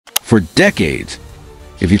For decades,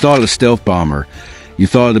 if you thought of the stealth bomber, you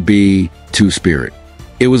thought of the B-2 Spirit.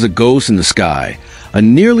 It was a ghost in the sky, a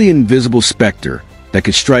nearly invisible specter that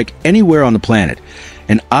could strike anywhere on the planet,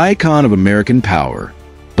 an icon of American power.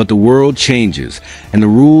 But the world changes, and the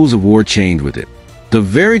rules of war change with it. The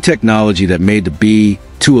very technology that made the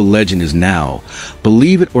B-2 a legend is now,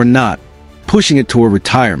 believe it or not, pushing it toward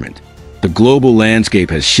retirement. The global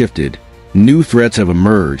landscape has shifted, new threats have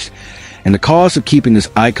emerged, and the cost of keeping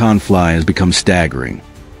this icon flying has become staggering.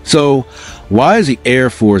 So, why is the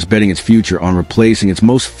Air Force betting its future on replacing its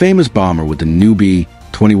most famous bomber with the new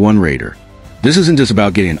B-21 Raider? This isn't just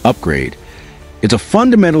about getting an upgrade. It's a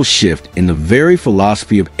fundamental shift in the very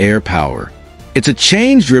philosophy of air power. It's a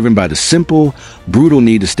change driven by the simple, brutal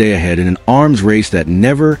need to stay ahead in an arms race that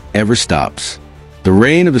never, ever stops. The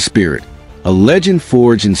reign of the Spirit, a legend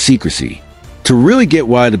forged in secrecy. To really get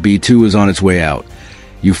why the B-2 is on its way out,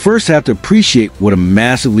 you first have to appreciate what a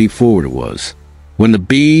massive leap forward it was. When the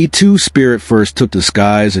B-2 Spirit first took the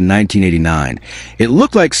skies in 1989, it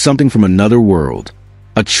looked like something from another world.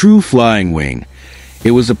 A true flying wing.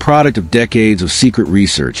 It was the product of decades of secret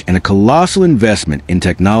research and a colossal investment in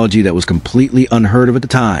technology that was completely unheard of at the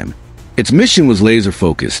time. Its mission was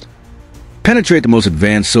laser-focused. Penetrate the most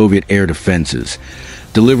advanced Soviet air defenses,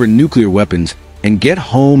 deliver nuclear weapons, and get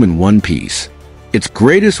home in one piece. Its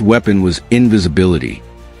greatest weapon was invisibility.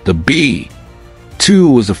 The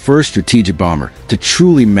B-2 was the first strategic bomber to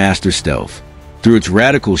truly master stealth. Through its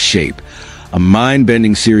radical shape, a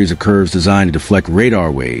mind-bending series of curves designed to deflect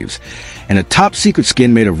radar waves, and a top-secret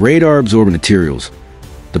skin made of radar-absorbent materials,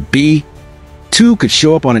 the B-2 could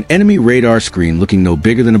show up on an enemy radar screen looking no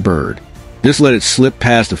bigger than a bird. This let it slip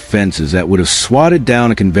past defenses that would have swatted down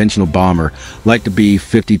a conventional bomber like the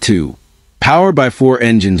B-52. Powered by 4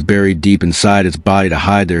 engines buried deep inside its body to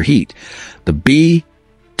hide their heat, the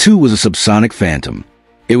B-2 was a subsonic phantom.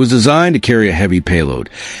 It was designed to carry a heavy payload,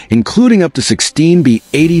 including up to 16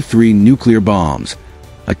 B-83 nuclear bombs,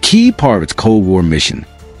 a key part of its Cold War mission.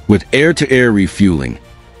 With air-to-air refueling,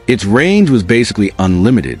 its range was basically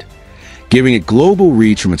unlimited, giving it global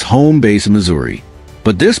reach from its home base in Missouri.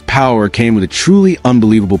 But this power came with a truly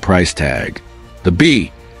unbelievable price tag. The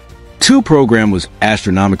B-2 program was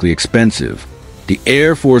astronomically expensive. The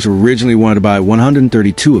Air Force originally wanted to buy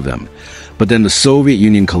 132 of them, but then the Soviet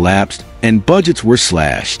Union collapsed and budgets were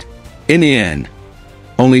slashed. In the end,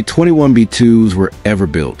 only 21 B-2s were ever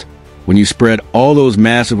built. When you spread all those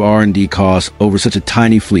massive R&D costs over such a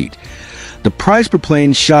tiny fleet, the price per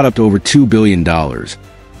plane shot up to over $2 billion,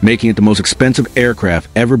 making it the most expensive aircraft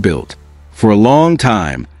ever built. For a long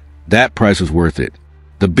time, that price was worth it.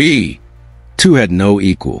 The B-2 had no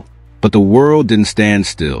equal, but the world didn't stand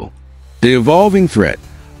still. The evolving threat,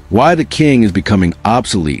 why the king is becoming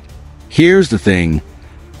obsolete. Here's the thing,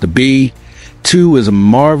 the B-2 is a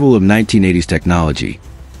marvel of 1980s technology,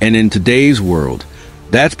 and in today's world,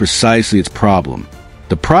 that's precisely its problem.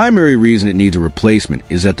 The primary reason it needs a replacement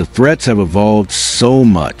is that the threats have evolved so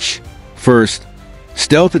much. First,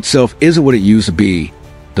 stealth itself isn't what it used to be.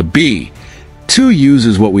 The B-2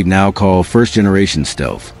 uses what we now call first-generation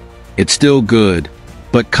stealth. It's still good,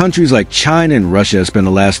 but countries like China and Russia have spent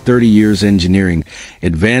the last 30 years engineering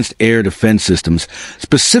advanced air defense systems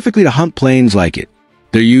specifically to hunt planes like it.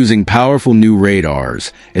 They're using powerful new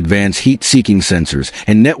radars, advanced heat-seeking sensors,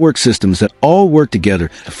 and network systems that all work together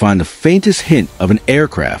to find the faintest hint of an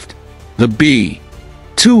aircraft. The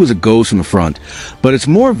B-2 is a ghost from the front, but it's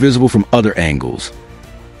more visible from other angles.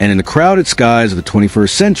 And in the crowded skies of the 21st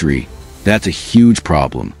century, that's a huge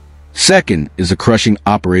problem. Second is the crushing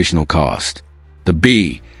operational cost. The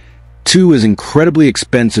B-2 is incredibly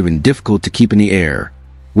expensive and difficult to keep in the air.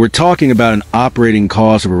 We're talking about an operating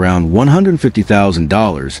cost of around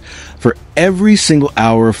 $150,000 for every single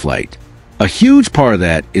hour of flight. A huge part of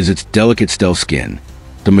that is its delicate stealth skin.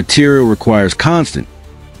 The material requires constant,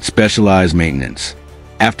 specialized maintenance.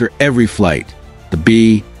 After every flight, the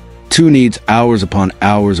B-2 needs hours upon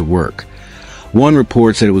hours of work. One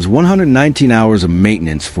report said it was 119 hours of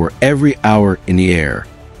maintenance for every hour in the air.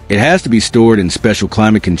 It has to be stored in special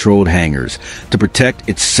climate-controlled hangars to protect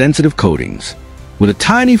its sensitive coatings. With a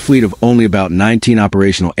tiny fleet of only about 19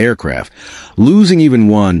 operational aircraft, losing even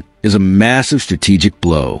one is a massive strategic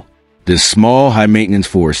blow. This small, high-maintenance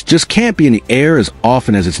force just can't be in the air as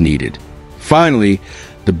often as it's needed. Finally,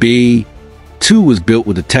 the B-2 was built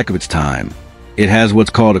with the tech of its time. It has what's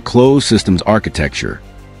called a closed systems architecture.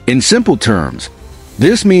 In simple terms,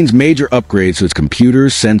 this means major upgrades to its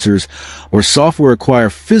computers, sensors, or software require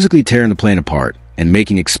physically tearing the plane apart and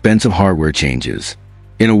making expensive hardware changes.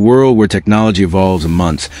 In a world where technology evolves in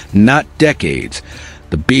months, not decades,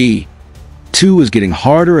 the B-2 is getting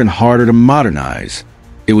harder and harder to modernize.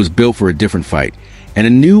 It was built for a different fight, and a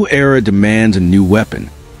new era demands a new weapon.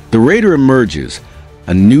 The Raider emerges,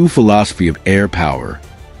 a new philosophy of air power.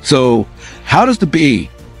 So, how does the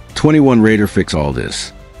B-21 Raider fix all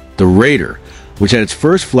this? The Raider, which had its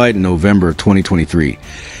first flight in November of 2023,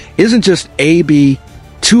 isn't just a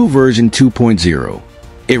B-2 version 2.0.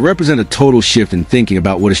 It represents a total shift in thinking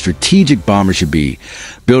about what a strategic bomber should be,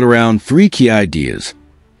 built around three key ideas: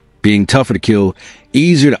 being tougher to kill,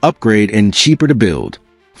 easier to upgrade, and cheaper to build.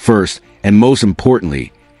 First, and most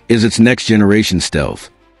importantly, is its next-generation stealth.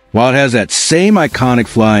 While it has that same iconic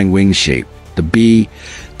flying wing shape, the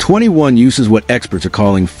B-21 uses what experts are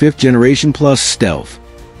calling fifth-generation plus stealth.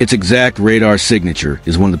 Its exact radar signature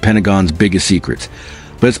is one of the Pentagon's biggest secrets,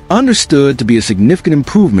 but it's understood to be a significant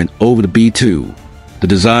improvement over the B-2. The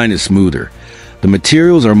design is smoother. The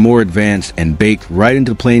materials are more advanced and baked right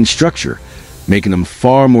into the plane's structure, making them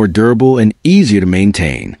far more durable and easier to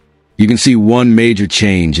maintain. You can see one major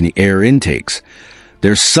change in the air intakes.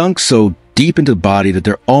 They're sunk so deep into the body that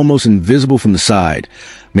they're almost invisible from the side,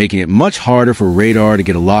 making it much harder for radar to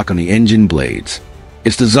get a lock on the engine blades.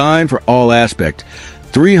 It's designed for all aspect,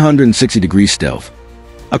 360-degree stealth,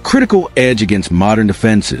 a critical edge against modern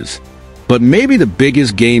defenses. But maybe the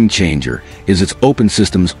biggest game changer is its open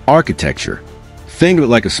systems architecture. Think of it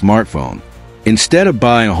like a smartphone. Instead of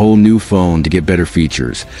buying a whole new phone to get better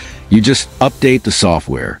features, you just update the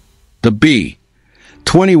software. The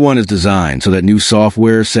B-21 is designed so that new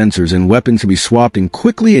software, sensors, and weapons can be swapped in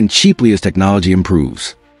quickly and cheaply as technology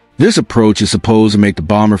improves. This approach is supposed to make the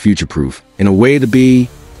bomber future-proof in a way the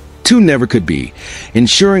B-2 never could be,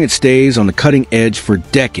 ensuring it stays on the cutting edge for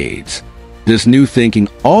decades. This new thinking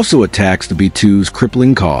also attacks the B-2's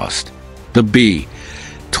crippling cost. The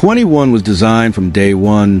B-21 was designed from day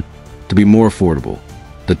one to be more affordable.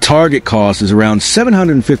 The target cost is around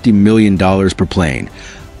 $750 million per plane,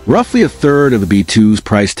 roughly a third of the B-2's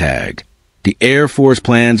price tag. The Air Force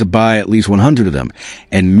plans to buy at least 100 of them,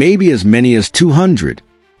 and maybe as many as 200.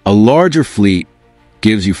 A larger fleet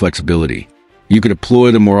gives you flexibility. You can deploy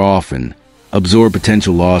them more often, absorb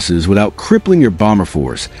potential losses without crippling your bomber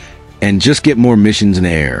force, and just get more missions in the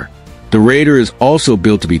air. The Raider is also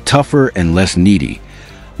built to be tougher and less needy,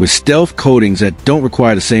 with stealth coatings that don't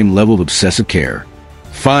require the same level of obsessive care.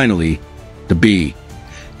 Finally, the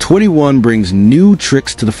B-21 brings new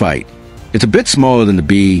tricks to the fight. It's a bit smaller than the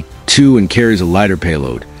B-2 and carries a lighter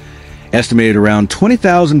payload, estimated around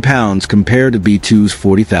 20,000 pounds compared to B-2's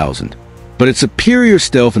 40,000. But its superior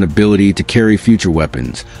stealth and ability to carry future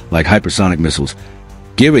weapons, like hypersonic missiles,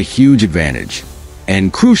 give a huge advantage.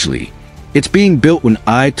 And crucially, it's being built with an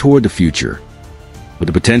eye toward the future, with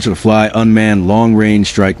the potential to fly unmanned long-range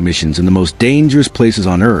strike missions in the most dangerous places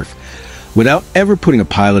on Earth without ever putting a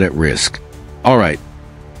pilot at risk. Alright,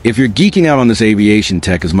 if you're geeking out on this aviation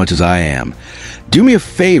tech as much as I am, do me a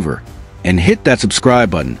favor and hit that subscribe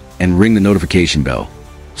button and ring the notification bell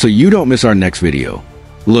so you don't miss our next video.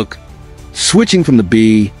 Look, switching from the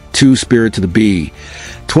B-2 Spirit to the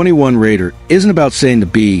B-21 Raider isn't about saying the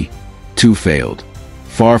B-2 failed.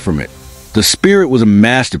 Far from it. The Spirit was a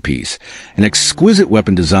masterpiece, an exquisite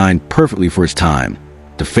weapon designed perfectly for its time,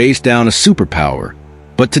 to face down a superpower.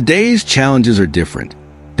 But today's challenges are different.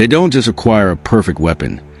 They don't just require a perfect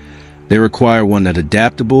weapon. They require one that's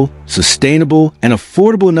adaptable, sustainable, and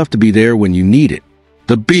affordable enough to be there when you need it.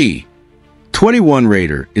 The B-21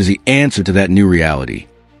 Raider is the answer to that new reality.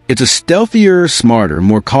 It's a stealthier, smarter,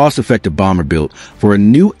 more cost-effective bomber built for a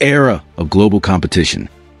new era of global competition.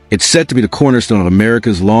 It's set to be the cornerstone of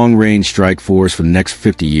America's long-range strike force for the next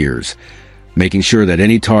 50 years, making sure that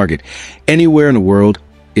any target, anywhere in the world,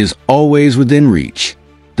 is always within reach.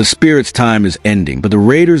 The Spirit's time is ending, but the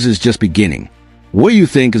Raiders is just beginning. What do you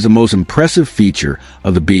think is the most impressive feature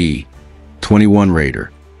of the B-21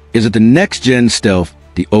 Raider? Is it the next-gen stealth,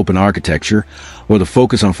 the open architecture, or the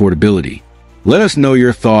focus on affordability? Let us know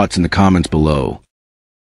your thoughts in the comments below.